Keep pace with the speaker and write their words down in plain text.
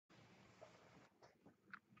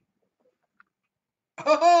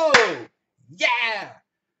Oh, yeah!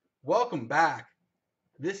 Welcome back.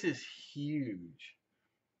 This is huge.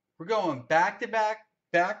 We're going back to back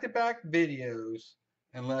videos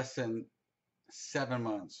in less than 7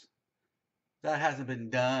 months. That hasn't been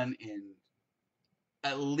done in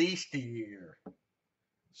at least a year.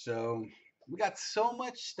 So we got so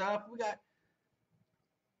much stuff. We got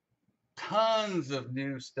tons of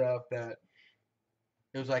new stuff that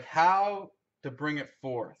it was like how to bring it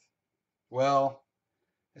forth. Well,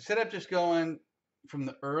 instead of just going from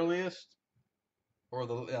the earliest or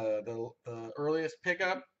the earliest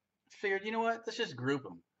pickup, figured, you know what? Let's just group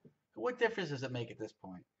them. What difference does it make at this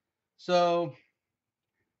point? So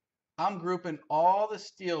I'm grouping all the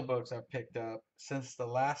Steelbooks I've picked up since the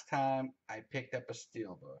last time I picked up a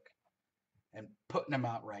Steelbook and putting them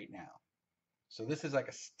out right now. So this is like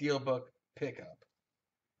a Steelbook pickup.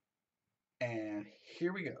 And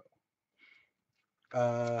here we go.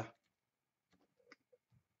 Uh,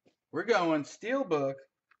 we're going Steelbook,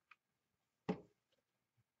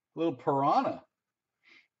 little Piranha.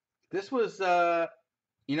 This was,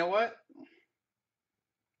 you know what?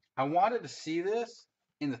 I wanted to see this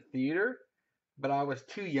in the theater, but I was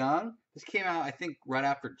too young. This came out, I think, right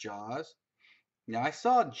after Jaws. Now, I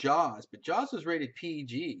saw Jaws, but Jaws was rated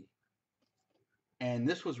PG, and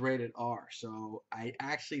this was rated R. So I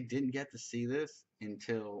actually didn't get to see this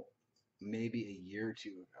until maybe a year or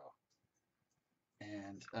two ago.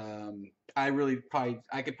 And I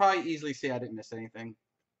could probably easily say I didn't miss anything,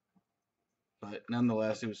 but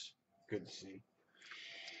nonetheless, it was good to see.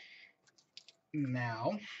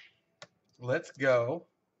 Now, let's go.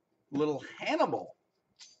 Little Hannibal.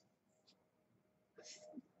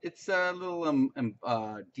 It's a little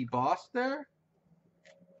debossed there.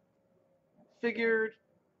 Figured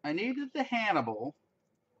I needed the Hannibal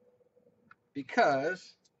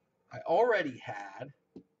because I already had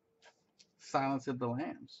Silence of the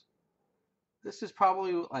Lambs. This is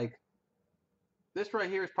probably like this right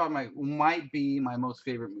here is probably might be my most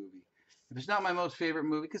favorite movie. If it's not my most favorite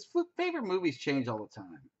movie, because favorite movies change all the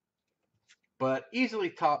time, but easily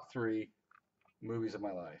top three movies of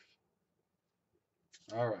my life.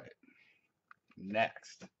 All right,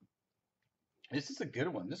 next. This is a good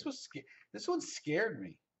one. This one scared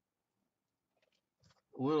me.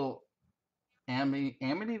 A little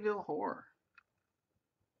Amityville Horror.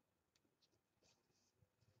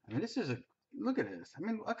 I mean, this is a look at this. I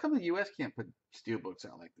mean, how come the U.S. can't put steelbooks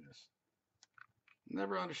out like this?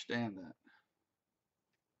 Never understand that.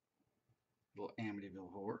 Little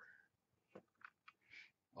Amityville Horror.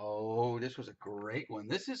 Oh, this was a great one.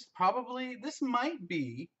 This might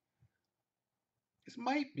be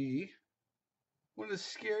one of the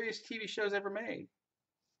scariest TV shows ever made.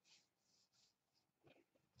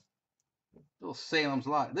 Little Salem's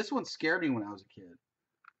Lot. This one scared me when I was a kid,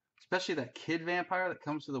 especially that kid vampire that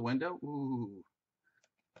comes to the window. Ooh,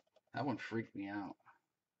 that one freaked me out.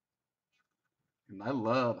 And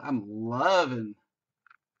I'm loving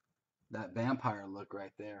that vampire look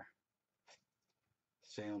right there.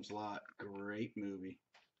 Salem's Lot, great movie.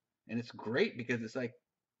 And it's great because it's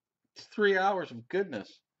 3 hours of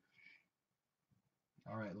goodness.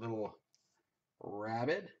 All right, little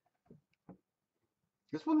Rabbit.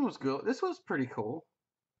 This one was good. This was pretty cool.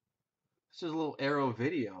 This is a little Arrow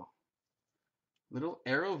video. Little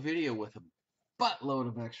Arrow video with a buttload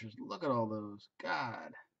of extras. Look at all those.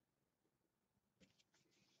 God.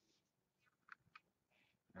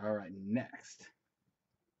 All right, next.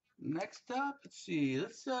 Next up, let's see.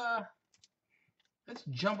 Let's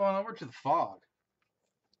jump on over to the Fog.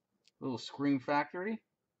 Little Scream Factory.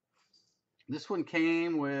 This one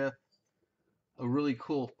came with a really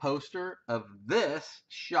cool poster of this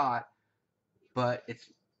shot, but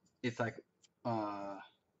it's like uh,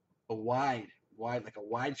 a like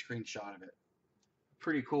a widescreen shot of it.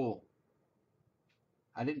 Pretty cool.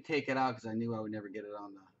 I didn't take it out because I knew I would never get it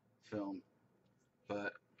on the film,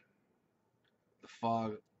 but the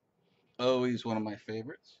Fog, always one of my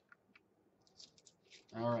favorites.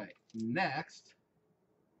 All right, next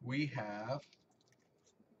we have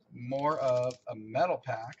more of a metal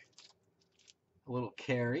pack, a little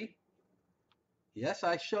Carrie. Yes,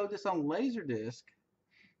 I showed this on Laserdisc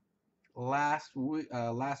last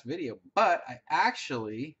video, but I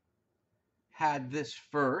actually had this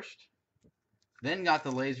first, then got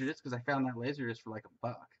the Laserdisc because I found that Laserdisc for like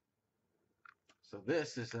 $1. So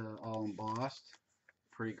this is all embossed,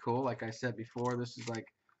 pretty cool. Like I said before, this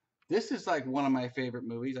is like one of my favorite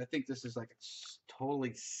movies. I think this is like a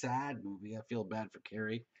totally sad movie. I feel bad for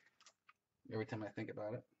Carrie every time I think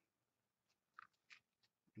about it.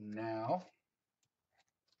 Now,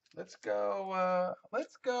 let's go.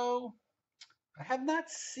 I have not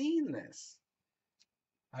seen this.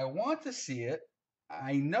 I want to see it.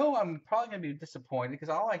 I know I'm probably going to be disappointed because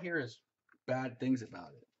all I hear is bad things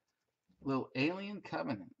about it. Little Alien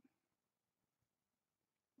Covenant.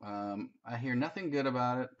 I hear nothing good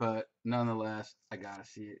about it, but nonetheless, I gotta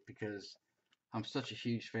see it because I'm such a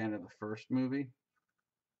huge fan of the first movie.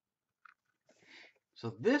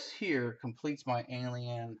 So this here completes my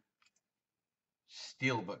Alien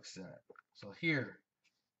Steelbook set. So here,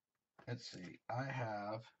 let's see, I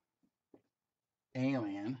have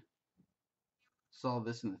Alien. Saw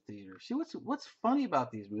this in the theater. See what's funny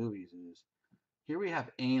about these movies is here we have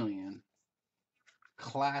Alien,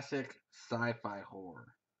 classic sci-fi horror,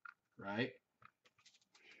 right?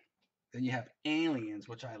 Then you have Aliens,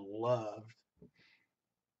 which I loved.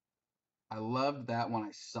 I loved that when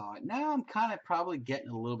I saw it. Now I'm kind of probably getting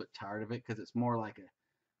a little bit tired of it because it's more like a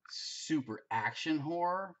super action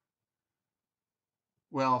horror.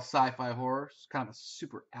 Well, sci-fi horror. It's kind of a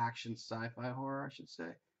super action sci-fi horror, I should say.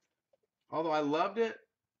 Although I loved it,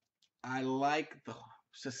 I like the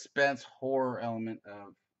suspense horror element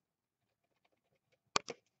of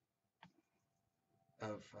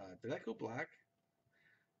did I go black?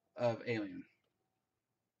 Of Alien.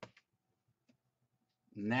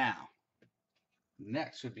 Now,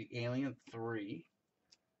 next would be Alien 3.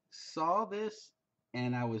 Saw this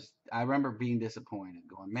and I remember being disappointed,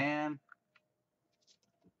 going, man,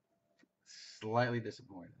 slightly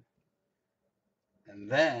disappointed. And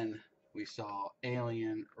then we saw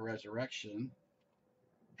Alien Resurrection,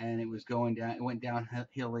 and it was going down. It went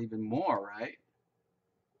downhill even more, right?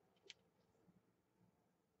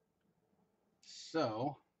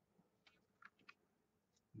 So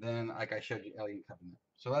then, like I showed you, Alien Covenant.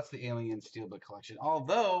 So that's the Alien Steelbook collection.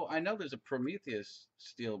 Although I know there's a Prometheus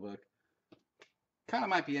Steelbook, kind of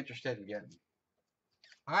might be interested in getting.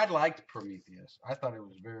 I liked Prometheus. I thought it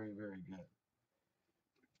was very, very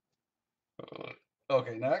good.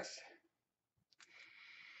 Okay, next.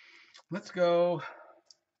 Let's go.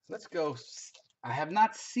 Let's go. I have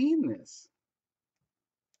not seen this.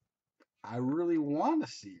 I really want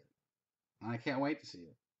to see it. I can't wait to see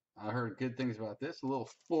it. I heard good things about this. A little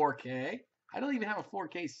 4K. I don't even have a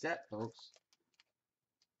 4K set, folks.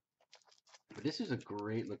 But this is a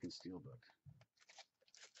great looking steelbook.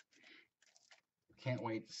 Can't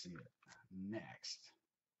wait to see it. Next.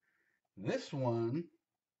 This one,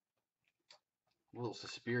 a little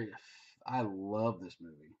Suspiria. I love this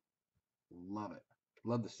movie. Love it.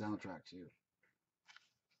 Love the soundtrack too.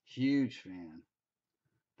 Huge fan.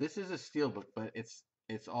 This is a steelbook, but it's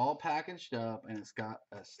all packaged up and it's got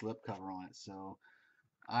a slip cover on it. So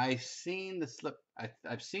I've seen the slip.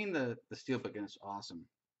 I've seen the steelbook and it's awesome.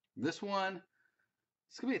 This one,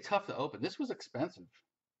 it's gonna be tough to open. This was expensive.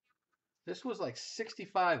 This was like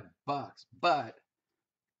 65 bucks, but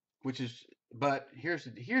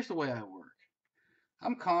here's the way I work.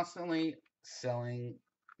 I'm constantly selling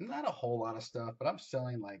not a whole lot of stuff, but I'm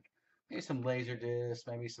selling like maybe some laser discs,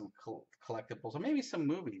 maybe some collectibles, or maybe some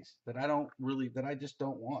movies that I just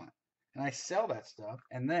don't want. And I sell that stuff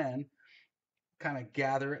and then kind of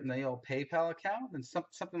gather it in the old PayPal account. And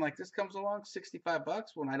something like this comes along, 65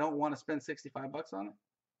 bucks when I don't want to spend 65 bucks on it.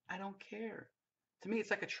 I don't care. To me, it's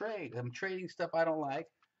like a trade. I'm trading stuff I don't like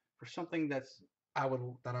for something that I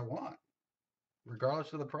want,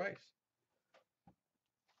 regardless of the price.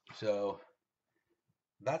 So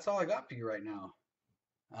that's all I got for you right now.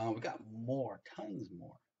 We got more, tons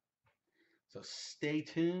more. So stay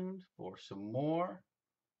tuned for some more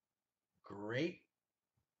great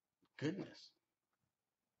goodness.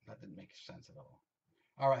 That didn't make sense at all.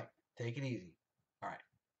 All right, take it easy. All right,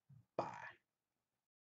 bye.